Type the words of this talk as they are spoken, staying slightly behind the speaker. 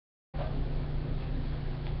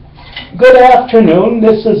Good afternoon,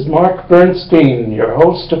 this is Mark Bernstein, your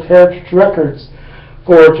host of Heritage Records,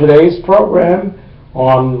 for today's program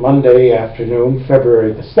on Monday afternoon,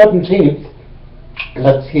 February the 17th.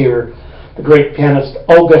 Let's hear the great pianist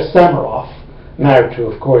Olga Samaroff, married to,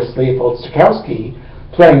 of course, Leopold Stokowski,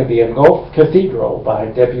 playing the Engulfed Cathedral by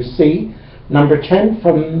Debussy, number 10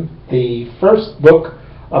 from the first book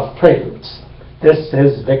of Preludes. This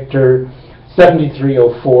is Victor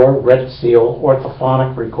 7304 Red Seal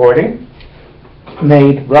orthophonic recording,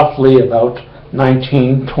 made roughly about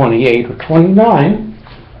 1928 or 29.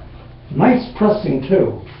 Nice pressing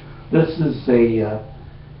too. This is a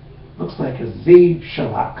looks like a Z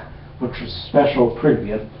shellac, which was special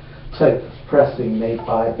premium type of pressing made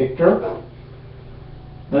by Victor.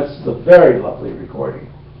 This is a very lovely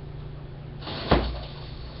recording.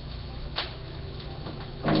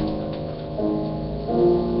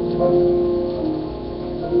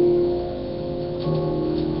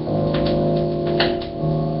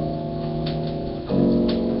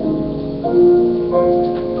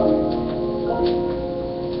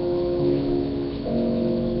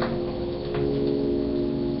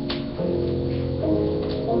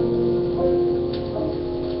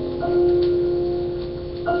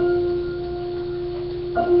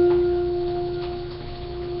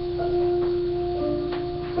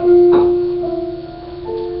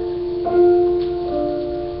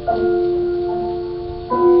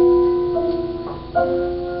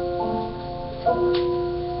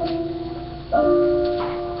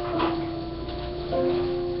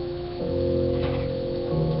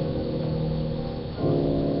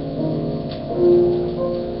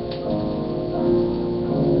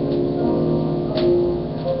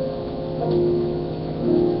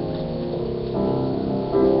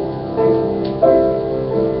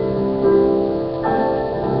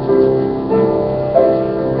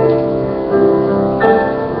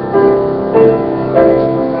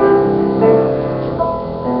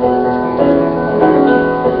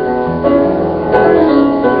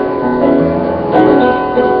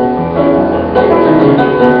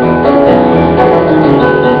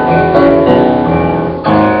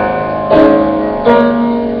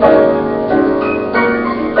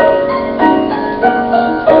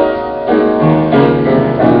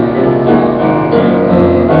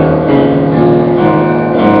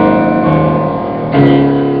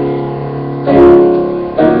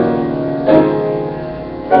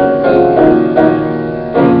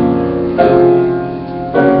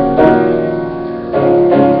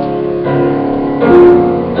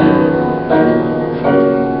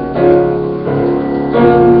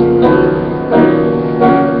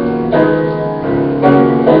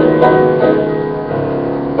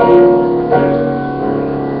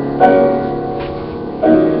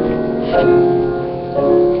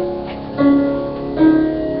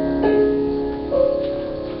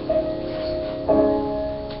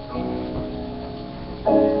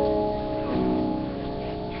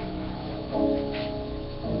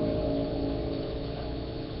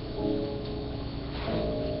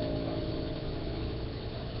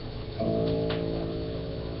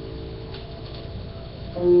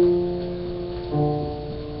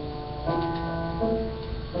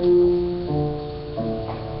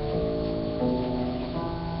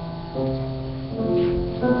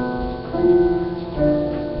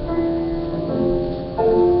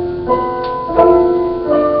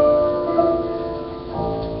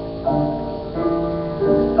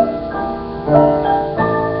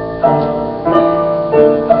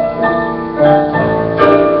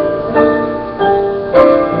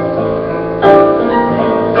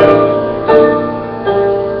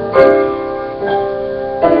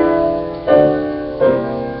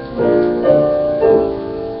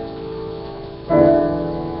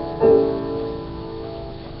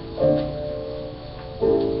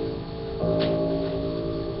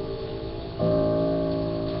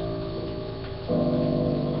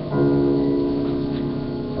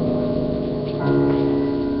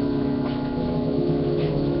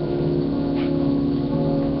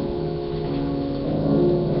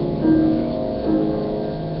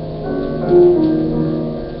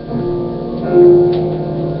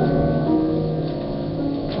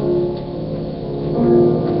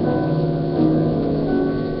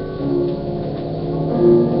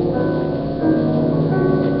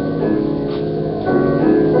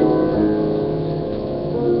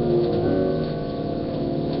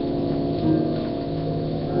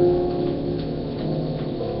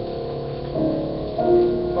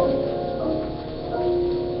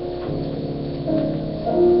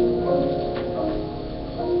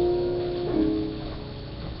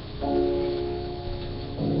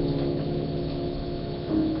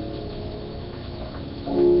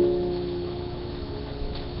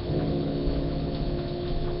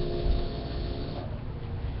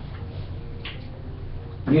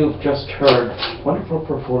 You've just heard wonderful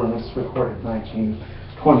performance recorded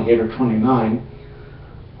 1928 or 29.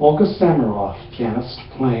 Olga Samaroff, pianist,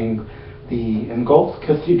 playing the Engulfed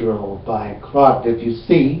Cathedral by Claude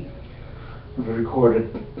Debussy, recorded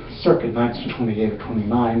circa 1928 or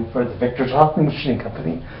 29 for the Victor Talking Machine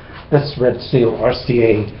Company. This Red Seal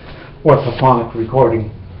RCA orthophonic recording.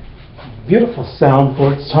 Beautiful sound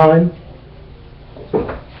for its time.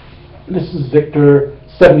 This is Victor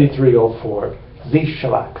 7304, Z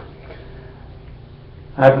shellac.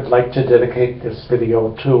 I would like to dedicate this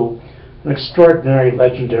video to an extraordinary,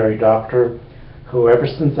 legendary doctor who, ever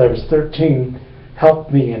since I was 13,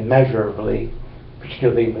 helped me immeasurably,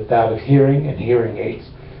 particularly with that of hearing and hearing aids,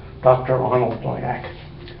 Dr. Arnold Noyak.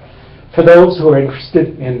 For those who are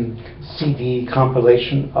interested in CD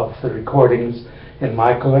compilation of the recordings in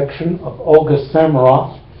my collection of Olga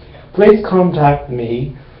Samaroff, please contact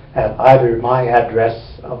me at either my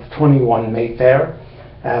address of 21 Mayfair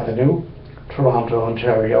Avenue, Toronto,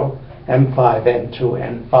 Ontario,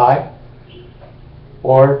 M5N2N5,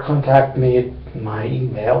 or contact me at my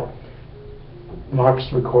email,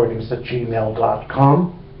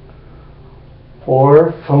 marksrecordings@gmail.com,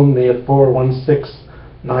 or phone me at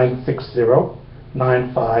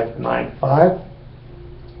 416-960-9595,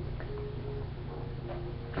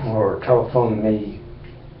 or telephone me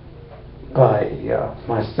by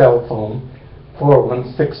my cell phone,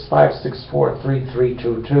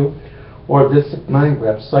 416-564-3322, or visit my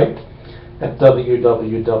website at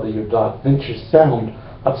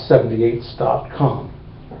www.vinturesoundof78s.com.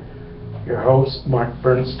 Your host, Mark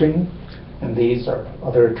Bernstein, and these are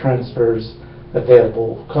other transfers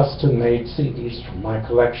available, custom-made CDs from my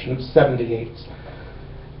collection of 78s.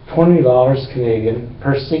 $20 Canadian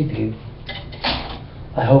per CD.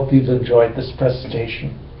 I hope you've enjoyed this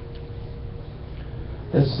presentation.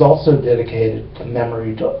 This is also dedicated to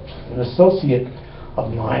memory of an associate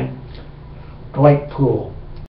of mine, Dwight Poole.